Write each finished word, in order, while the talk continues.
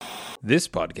This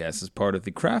podcast is part of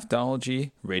the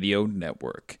Craftology Radio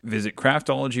Network. Visit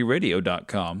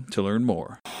craftologyradio.com to learn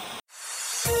more.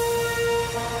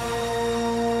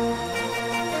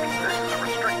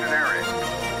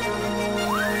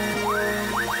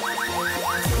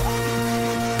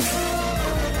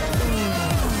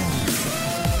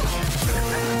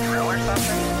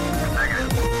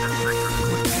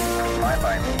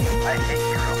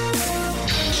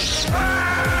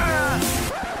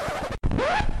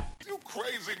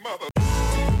 Crazy mother.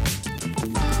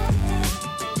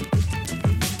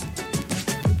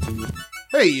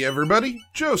 Hey everybody,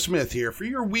 Joe Smith here for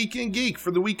your Weekend Geek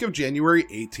for the week of January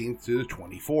 18th to the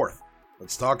 24th.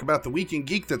 Let's talk about the Weekend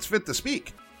Geek that's fit to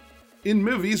speak. In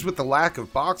movies, with the lack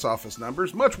of box office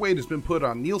numbers, much weight has been put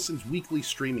on Nielsen's weekly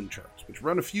streaming charts, which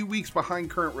run a few weeks behind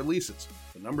current releases.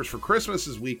 The numbers for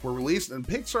Christmas's week were released, and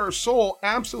Pixar's Soul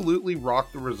absolutely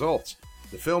rocked the results.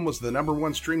 The film was the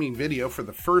 #1 streaming video for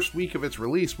the first week of its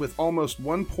release, with almost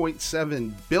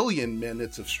 1.7 billion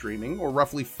minutes of streaming, or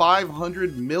roughly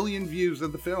 500 million views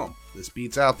of the film. This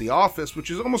beats out The Office,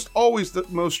 which is almost always the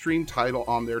most streamed title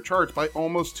on their charts, by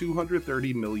almost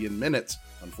 230 million minutes.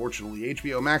 Unfortunately,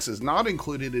 HBO Max is not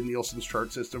included in Nielsen's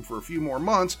chart system for a few more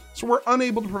months, so we're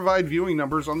unable to provide viewing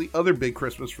numbers on the other big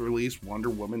Christmas release, Wonder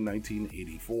Woman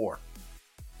 1984.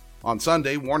 On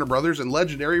Sunday, Warner Bros. And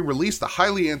Legendary released the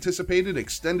highly anticipated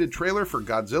extended trailer for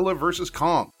Godzilla vs.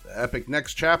 Kong, the epic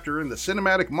next chapter in the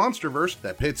cinematic monsterverse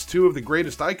that pits two of the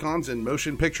greatest icons in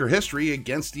motion picture history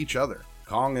against each other.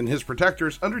 Kong and his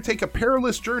protectors undertake a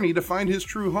perilous journey to find his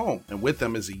true home, and with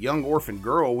them is a young orphan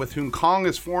girl with whom Kong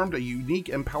has formed a unique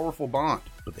and powerful bond.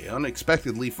 But they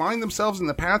unexpectedly find themselves in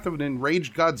the path of an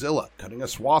enraged Godzilla, cutting a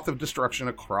swath of destruction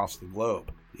across the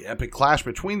globe. The epic clash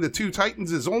between the two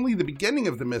titans is only the beginning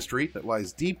of the mystery that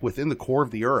lies deep within the core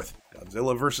of the Earth.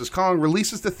 Godzilla vs. Kong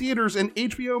releases to theaters and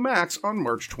HBO Max on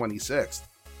March 26th.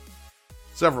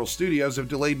 Several studios have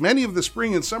delayed many of the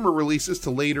spring and summer releases to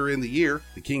later in the year.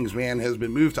 The King's Man has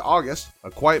been moved to August,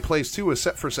 A Quiet Place 2 is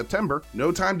set for September,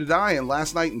 No Time to Die and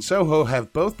Last Night in Soho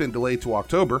have both been delayed to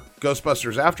October,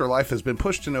 Ghostbusters Afterlife has been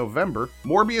pushed to November,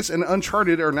 Morbius and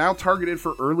Uncharted are now targeted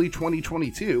for early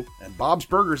 2022, and Bob's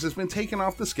Burgers has been taken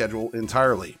off the schedule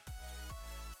entirely.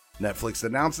 Netflix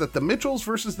announced that The Mitchells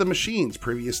vs. the Machines,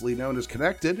 previously known as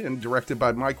Connected and directed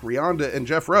by Mike Rianda and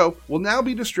Jeff Rowe, will now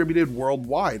be distributed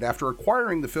worldwide after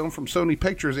acquiring the film from Sony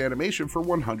Pictures Animation for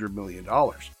 $100 million.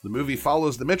 The movie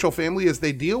follows the Mitchell family as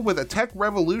they deal with a tech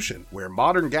revolution where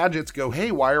modern gadgets go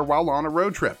haywire while on a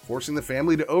road trip, forcing the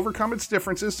family to overcome its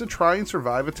differences to try and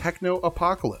survive a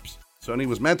techno-apocalypse. Sony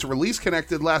was meant to release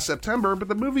Connected last September, but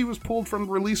the movie was pulled from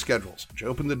the release schedules, which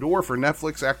opened the door for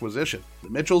Netflix acquisition.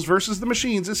 The Mitchells vs. the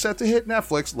Machines is set to hit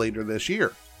Netflix later this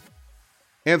year.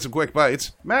 And some quick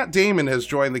bites. Matt Damon has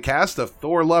joined the cast of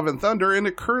Thor: Love and Thunder in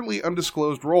a currently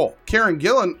undisclosed role. Karen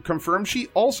Gillan confirmed she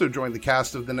also joined the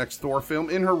cast of the next Thor film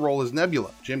in her role as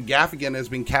Nebula. Jim Gaffigan has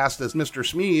been cast as Mr.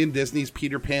 Smee in Disney's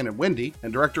Peter Pan and Wendy,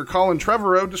 and director Colin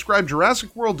Trevorrow described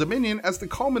Jurassic World Dominion as the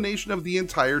culmination of the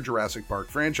entire Jurassic Park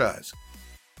franchise.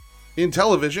 In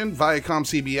television, Viacom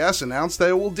CBS announced that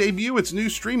it will debut its new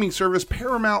streaming service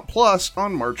Paramount Plus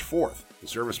on March 4th. The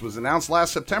service was announced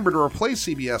last September to replace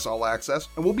CBS All Access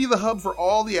and will be the hub for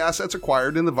all the assets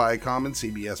acquired in the Viacom and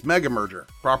CBS mega merger.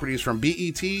 Properties from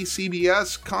BET,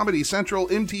 CBS, Comedy Central,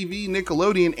 MTV,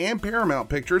 Nickelodeon, and Paramount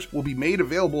Pictures will be made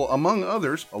available, among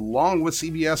others, along with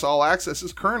CBS All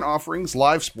Access's current offerings,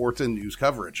 live sports, and news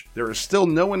coverage. There is still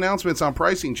no announcements on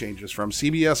pricing changes from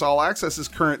CBS All Access's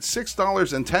current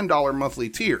 $6 and $10 monthly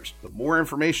tiers, but more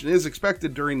information is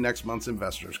expected during next month's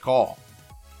investors' call.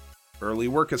 Early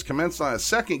work has commenced on a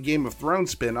second Game of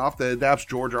Thrones spin-off that adapts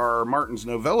George R.R. Martin's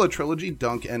novella trilogy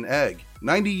Dunk and Egg.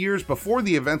 90 years before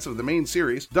the events of the main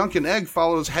series, Dunk and Egg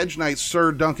follows Hedge Knight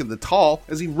Sir Duncan the Tall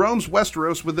as he roams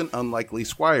Westeros with an unlikely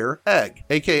squire, Egg,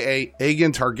 aka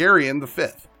Aegon Targaryen V.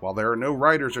 While there are no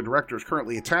writers or directors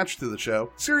currently attached to the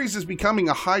show, the series is becoming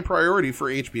a high priority for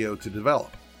HBO to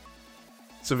develop.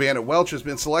 Savannah Welch has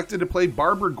been selected to play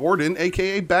Barbara Gordon,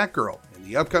 aka Batgirl, in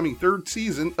the upcoming third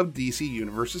season of DC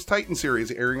Universe's Titan series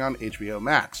airing on HBO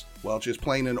Max. Welch is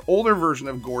playing an older version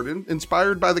of Gordon,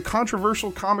 inspired by the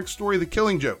controversial comic story The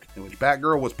Killing Joke, in which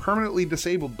Batgirl was permanently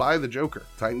disabled by the Joker.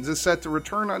 Titans is set to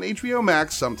return on HBO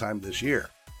Max sometime this year.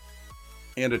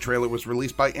 And a trailer was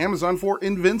released by Amazon for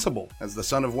Invincible. As the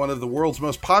son of one of the world's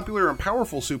most popular and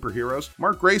powerful superheroes,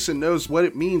 Mark Grayson knows what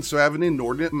it means to have an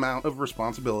inordinate amount of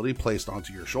responsibility placed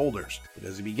onto your shoulders. But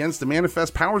as he begins to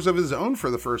manifest powers of his own for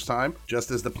the first time,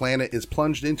 just as the planet is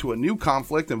plunged into a new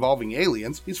conflict involving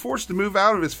aliens, he's forced to move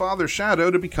out of his father's shadow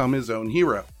to become his own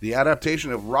hero. The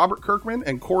adaptation of Robert Kirkman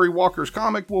and Cory Walker's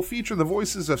comic will feature the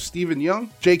voices of Stephen Young,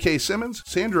 J.K. Simmons,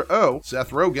 Sandra Oh, Seth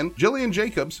Rogen, Jillian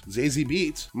Jacobs, Zazie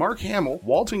Beetz, Mark Hamill,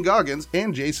 Walton Goggins,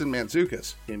 and Jason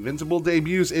Mantzoukas. Invincible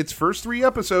debuts its first 3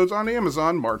 episodes on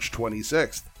Amazon March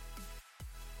 26th.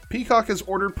 Peacock has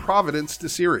ordered Providence to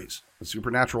series. The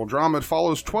supernatural drama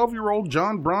follows 12-year-old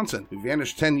John Bronson, who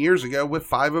vanished 10 years ago with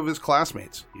 5 of his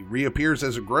classmates. He reappears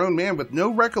as a grown man with no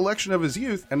recollection of his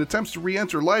youth and attempts to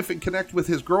re-enter life and connect with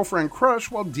his girlfriend Crush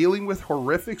while dealing with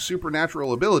horrific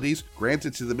supernatural abilities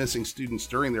granted to the missing students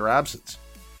during their absence.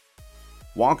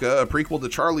 Wonka, a prequel to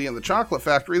Charlie and the Chocolate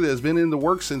Factory that has been in the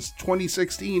works since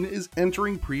 2016, is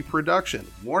entering pre-production,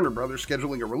 Warner Bros.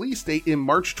 Scheduling a release date in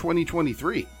March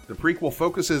 2023. The prequel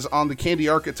focuses on the candy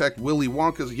architect Willy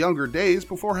Wonka's younger days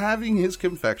before having his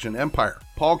confection empire.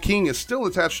 Paul King is still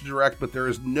attached to direct, but there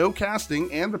is no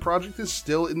casting and the project is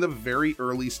still in the very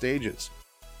early stages.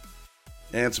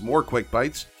 And some more quick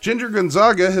bites. Ginger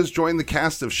Gonzaga has joined the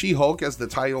cast of She-Hulk as the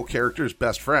title character's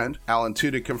best friend. Alan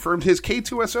Tudyk confirmed his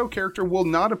K2SO character will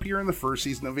not appear in the first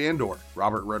season of Andor.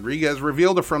 Robert Rodriguez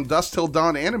revealed a From Dusk Till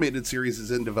Dawn animated series is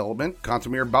in development.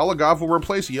 Kantemir Balagov will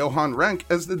replace Johan Renck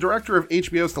as the director of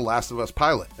HBO's The Last of Us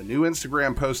pilot. A new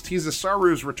Instagram post teases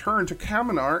Saru's return to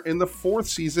Kaminar in the 4th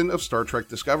season of Star Trek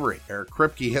Discovery. Eric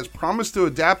Kripke has promised to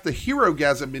adapt the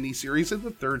Herogasm miniseries in the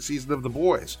 3rd season of The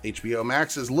Boys. HBO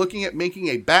Max is looking at making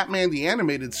a Batman the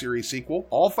Animated Series sequel.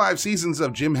 All 5 seasons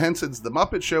of Jim Henson's The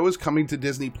Muppet Show is coming to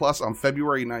Disney Plus on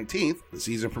February 19th. The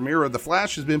season premiere of The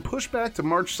Flash has been pushed back to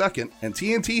March 2nd, and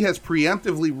TNT has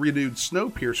preemptively renewed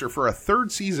Snowpiercer for a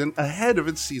 3rd season ahead of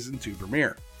its season 2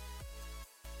 premiere.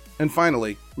 And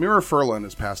finally, Mira Furlan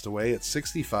has passed away at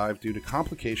 65 due to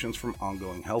complications from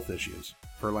ongoing health issues.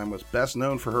 Furlan was best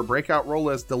known for her breakout role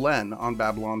as Delenn on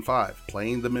Babylon 5,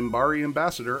 playing the Minbari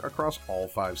ambassador across all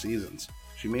 5 seasons.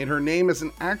 She made her name as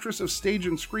an actress of stage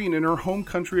and screen in her home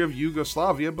country of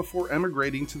Yugoslavia before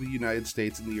emigrating to the United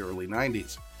States in the early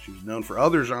 90s. She was known for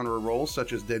other genre roles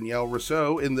such as Danielle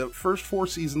Rousseau in the first 4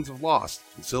 seasons of Lost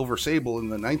and Silver Sable in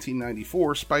the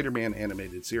 1994 Spider-Man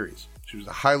animated series. She was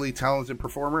a highly talented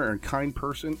performer and kind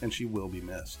person, and she will be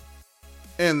missed.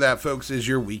 And that, folks, is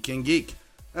your Week in Geek.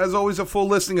 As always, a full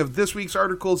listing of this week's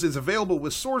articles is available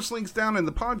with source links down in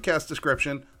the podcast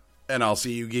description, and I'll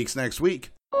see you geeks next week.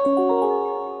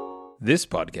 This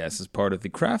podcast is part of the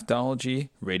Craftology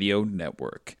Radio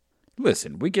Network.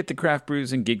 Listen, We Get the Craft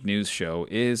Brews and Geek News show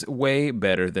is way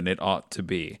better than it ought to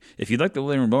be. If you'd like to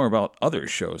learn more about other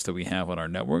shows that we have on our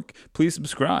network, please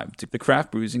subscribe to the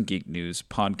Craft Brews and Geek News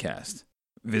podcast.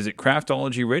 Visit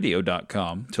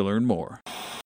craftologyradio.com to learn more.